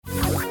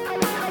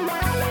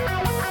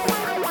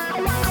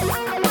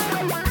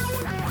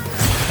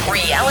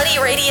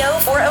Radio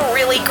for a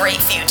really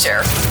great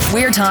future.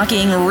 We're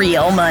talking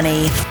real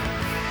money.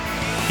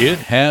 It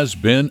has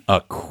been a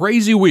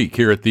crazy week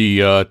here at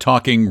the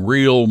Talking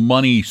Real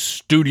Money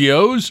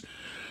Studios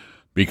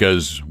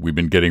because we've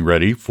been getting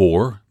ready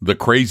for the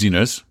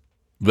craziness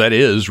that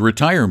is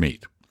Retire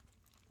Meet.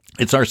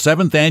 It's our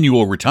 7th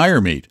annual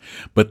Retire Meet,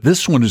 but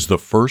this one is the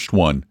first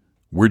one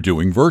we're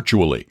doing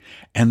virtually.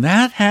 And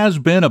that has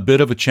been a bit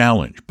of a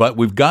challenge, but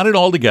we've got it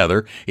all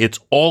together. It's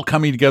all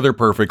coming together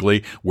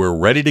perfectly. We're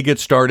ready to get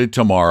started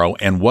tomorrow.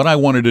 And what I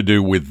wanted to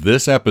do with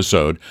this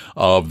episode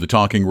of the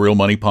Talking Real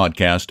Money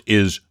podcast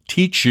is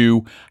teach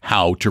you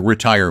how to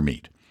Retire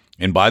Meet.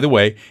 And by the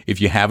way, if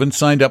you haven't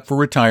signed up for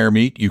Retire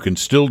Meet, you can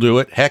still do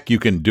it. Heck, you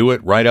can do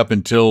it right up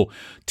until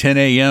 10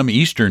 a.m.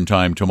 Eastern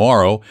time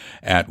tomorrow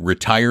at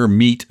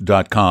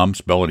retiremeet.com.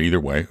 Spell it either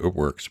way. It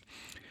works.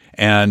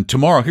 And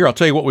tomorrow, here, I'll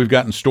tell you what we've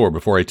got in store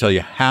before I tell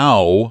you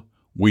how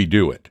we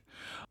do it.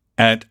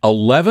 At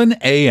 11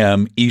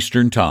 a.m.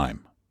 Eastern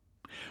time,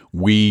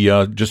 we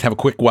just have a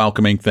quick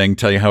welcoming thing,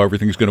 tell you how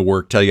everything's going to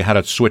work, tell you how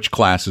to switch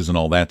classes and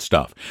all that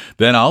stuff.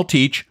 Then I'll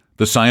teach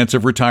the science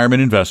of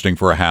retirement investing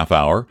for a half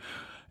hour.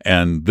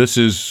 And this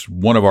is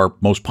one of our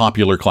most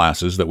popular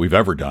classes that we've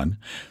ever done.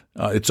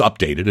 It's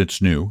updated.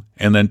 It's new.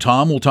 And then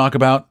Tom will talk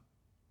about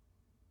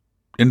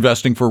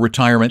investing for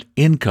retirement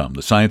income,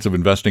 the science of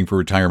investing for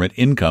retirement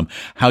income,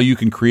 how you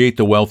can create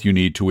the wealth you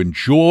need to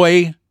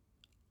enjoy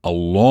a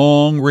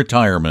long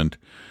retirement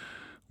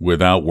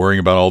without worrying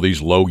about all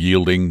these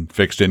low-yielding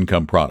fixed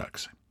income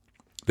products.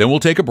 Then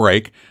we'll take a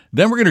break.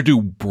 Then we're going to do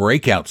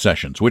breakout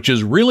sessions, which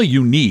is really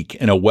unique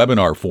in a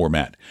webinar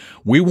format.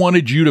 We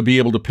wanted you to be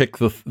able to pick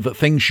the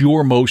things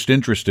you're most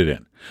interested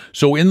in.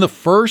 So in the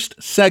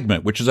first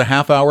segment, which is a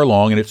half hour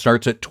long, and it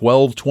starts at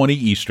 12:20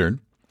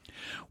 Eastern,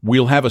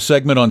 we'll have a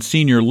segment on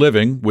senior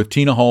living with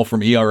Tina Hall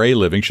from ERA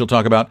Living. She'll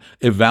talk about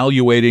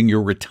evaluating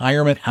your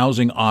retirement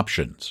housing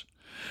options.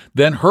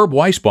 Then Herb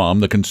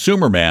Weisbaum, the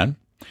consumer man,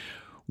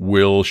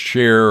 will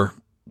share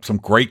some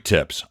great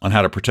tips on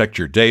how to protect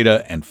your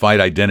data and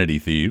fight identity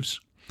thieves.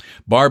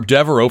 Barb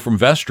Devereaux from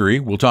Vestry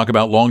will talk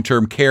about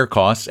long-term care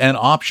costs and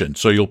options.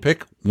 So you'll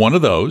pick one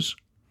of those.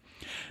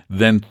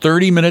 Then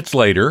 30 minutes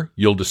later,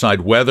 you'll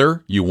decide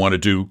whether you want to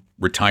do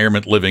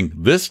retirement living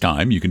this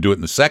time. You can do it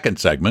in the second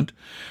segment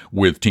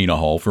with Tina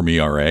Hall from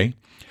ERA.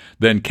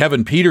 Then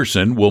Kevin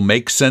Peterson will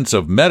make sense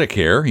of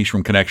Medicare. He's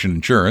from Connection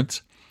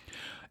Insurance.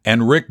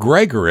 And Rick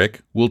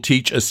Gregorek will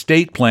teach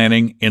estate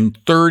planning in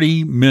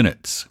 30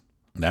 minutes.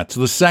 That's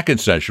the second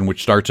session,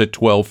 which starts at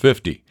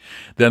 12:50.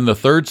 Then the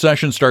third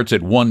session starts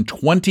at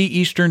 1:20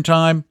 Eastern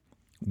Time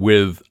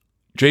with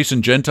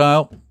Jason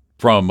Gentile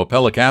from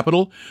Appella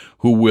Capital,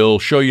 who will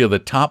show you the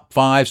top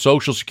 5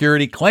 Social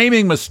Security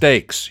claiming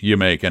mistakes you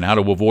make and how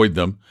to avoid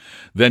them.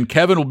 Then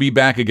Kevin will be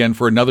back again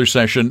for another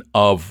session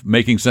of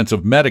Making Sense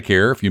of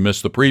Medicare, if you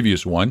missed the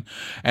previous one.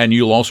 And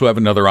you'll also have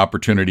another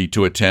opportunity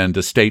to attend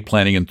Estate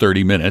Planning in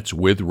 30 Minutes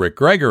with Rick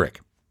Gregorek.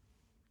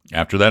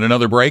 After that,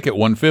 another break at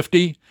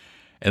 1:50.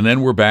 And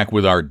then we're back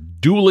with our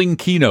dueling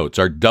keynotes,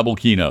 our double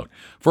keynote.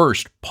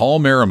 First, Paul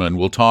Merriman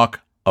will talk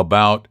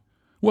about,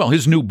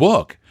 his new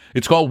book.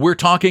 It's called We're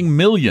Talking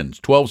Millions,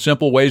 12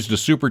 Simple Ways to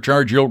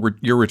Supercharge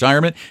Your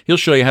Retirement. He'll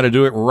show you how to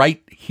do it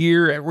right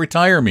here at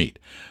Retire Meet.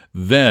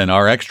 Then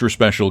our extra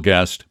special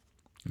guest,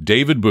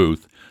 David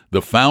Booth,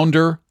 the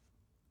founder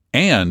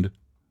and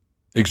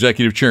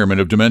executive chairman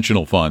of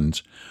Dimensional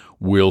Funds,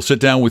 will sit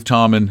down with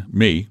Tom and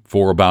me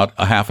for about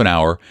a half an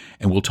hour,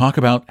 and we'll talk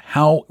about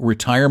how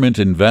retirement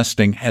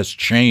investing has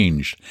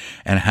changed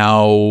and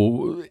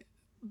how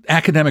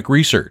academic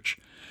research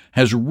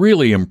has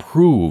really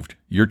improved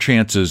your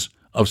chances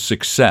of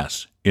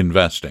success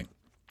investing.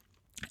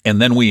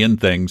 And then we end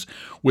things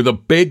with a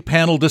big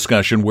panel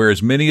discussion where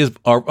as many of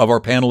our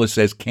panelists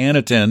as can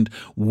attend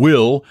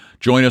will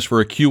join us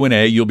for a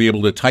Q&A. You'll be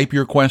able to type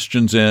your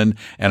questions in,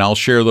 and I'll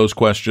share those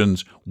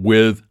questions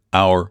with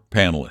our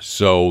panelists.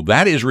 So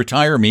that is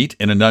Retire Meet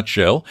in a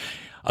nutshell.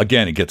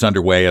 Again, it gets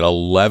underway at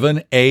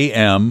 11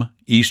 a.m.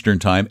 Eastern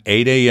Time,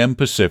 8 a.m.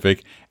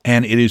 Pacific,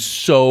 and it is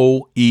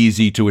so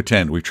easy to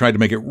attend. We've tried to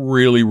make it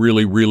really,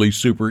 really, really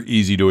super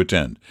easy to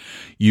attend.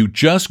 You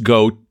just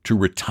go to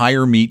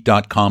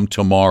retiremeet.com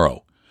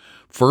tomorrow.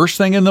 First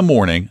thing in the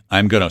morning,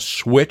 I'm going to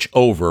switch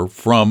over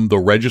from the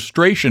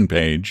registration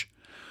page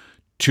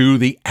to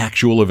the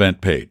actual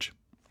event page.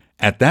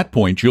 At that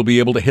point, you'll be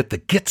able to hit the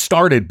Get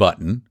Started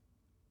button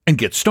and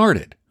get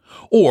started.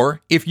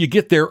 Or if you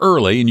get there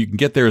early, and you can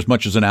get there as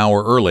much as an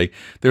hour early,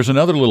 there's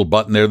another little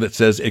button there that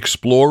says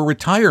Explore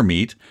Retire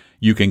Meet.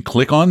 You can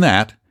click on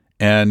that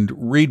and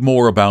read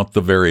more about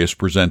the various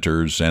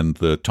presenters and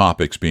the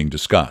topics being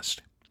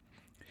discussed.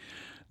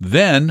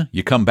 Then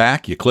you come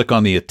back, you click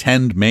on the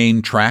Attend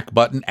Main Track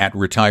button at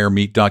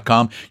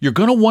retiremeet.com. You're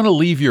going to want to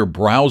leave your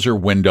browser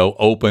window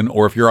open,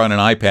 or if you're on an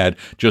iPad,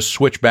 just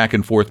switch back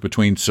and forth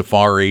between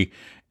Safari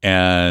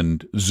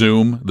and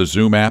Zoom, the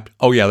Zoom app.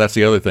 Oh yeah, that's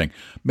the other thing.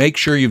 Make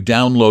sure you've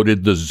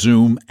downloaded the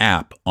Zoom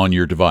app on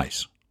your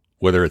device,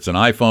 whether it's an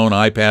iPhone,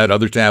 iPad,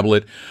 other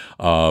tablet,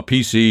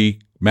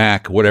 PC,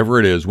 Mac, whatever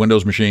it is,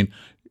 Windows machine.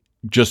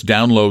 just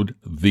download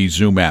the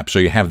Zoom app so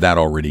you have that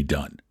already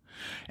done.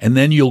 And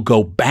then you'll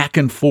go back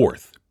and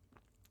forth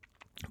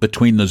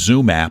between the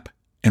Zoom app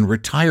and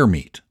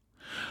RetireMeet.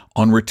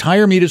 On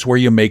RetireMeet is where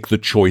you make the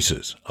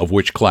choices of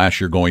which class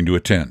you're going to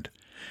attend.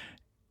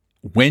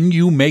 When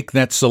you make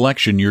that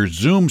selection, your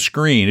Zoom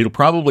screen, it'll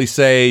probably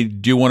say,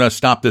 do you want to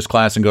stop this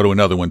class and go to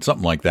another one?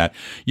 Something like that.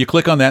 You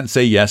click on that and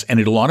say yes, and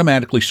it'll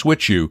automatically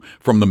switch you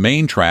from the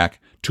main track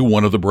to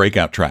one of the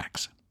breakout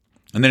tracks.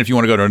 And then if you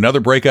want to go to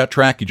another breakout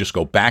track, you just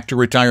go back to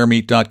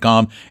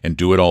retiremeet.com and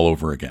do it all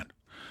over again.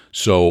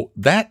 So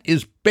that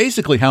is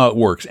basically how it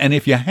works. And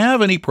if you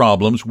have any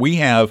problems, we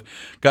have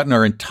gotten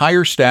our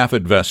entire staff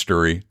at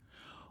Vestory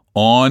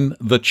on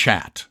the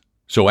chat.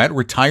 So at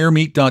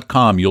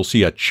retiremeet.com, you'll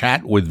see a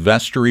chat with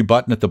Vestory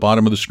button at the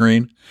bottom of the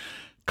screen.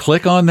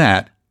 Click on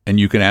that and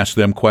you can ask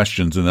them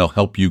questions and they'll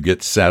help you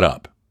get set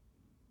up.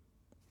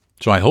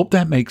 So I hope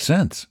that makes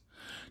sense.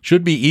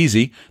 Should be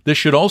easy. This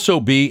should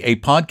also be a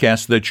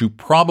podcast that you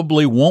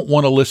probably won't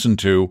want to listen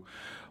to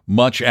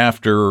much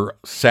after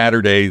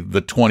Saturday,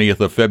 the 20th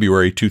of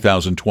February,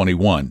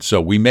 2021.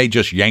 So we may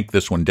just yank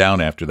this one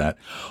down after that.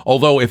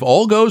 Although if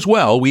all goes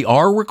well, we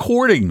are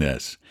recording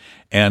this.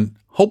 And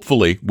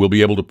hopefully we'll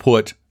be able to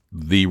put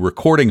the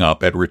recording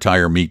up at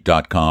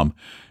retiremeet.com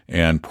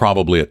and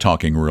probably at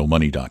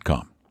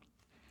talkingrealmoney.com.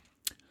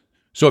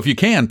 So if you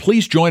can,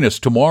 please join us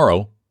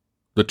tomorrow,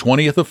 the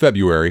 20th of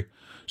February,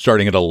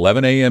 starting at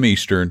 11 a.m.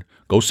 Eastern.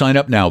 Go sign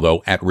up now,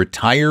 though, at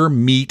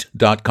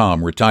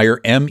retiremeet.com.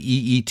 Retire,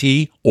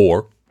 M-E-E-T,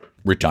 or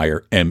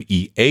retire,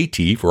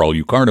 M-E-A-T, for all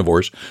you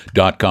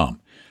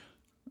carnivores.com.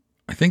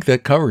 I think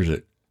that covers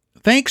it.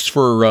 Thanks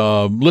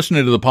for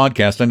listening to the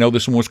podcast. I know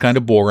this one was kind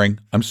of boring.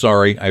 I'm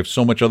sorry. I have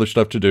so much other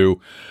stuff to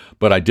do,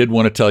 but I did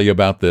want to tell you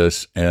about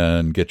this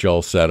and get you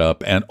all set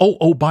up. And,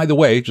 by the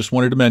way, just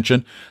wanted to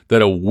mention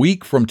that a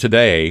week from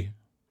today,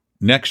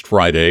 next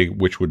Friday,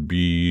 which would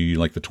be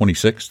like the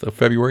 26th of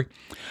February,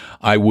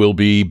 I will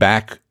be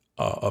back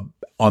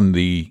on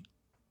the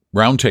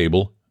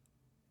roundtable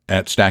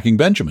at Stacking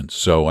Benjamins.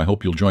 So I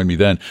hope you'll join me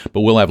then.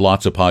 But we'll have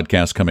lots of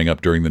podcasts coming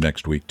up during the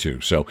next week,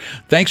 too. So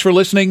thanks for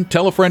listening.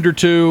 Tell a friend or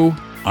two.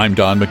 I'm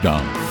Don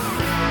McDonald.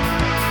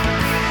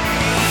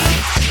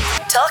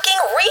 Talking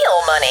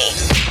real money.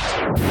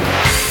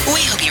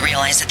 We hope you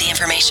realize that the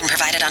information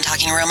provided on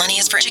Talking Real Money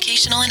is for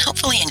educational and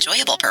hopefully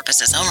enjoyable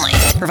purposes only.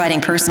 Providing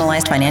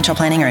personalized financial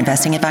planning or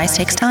investing advice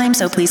takes time,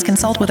 so please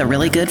consult with a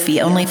really good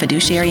fee-only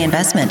fiduciary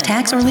investment,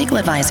 tax, or legal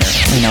advisor.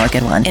 We know a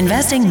good one.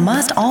 Investing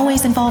must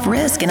always involve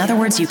risk. In other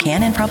words, you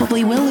can and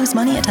probably will lose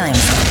money at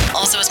times.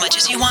 Also, as much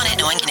as you want it,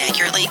 no one can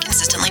accurately,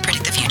 consistently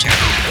predict the future.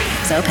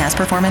 So past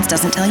performance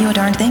doesn't tell you a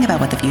darn thing about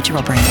what the future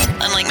will bring.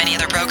 Unlike many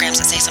other programs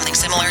that say something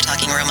similar,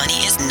 Talking Real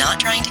Money is not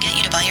trying to get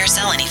you to buy or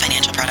sell any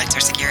financial products or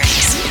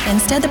securities.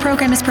 Instead, the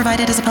program is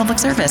provided as a public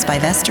service by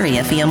Vestory,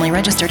 a fee-only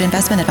registered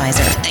investment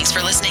advisor. Thanks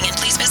for listening, and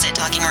please visit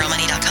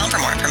talkingrealmoney.com for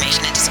more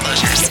information and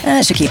disclosures.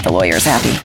 That should keep the lawyers happy.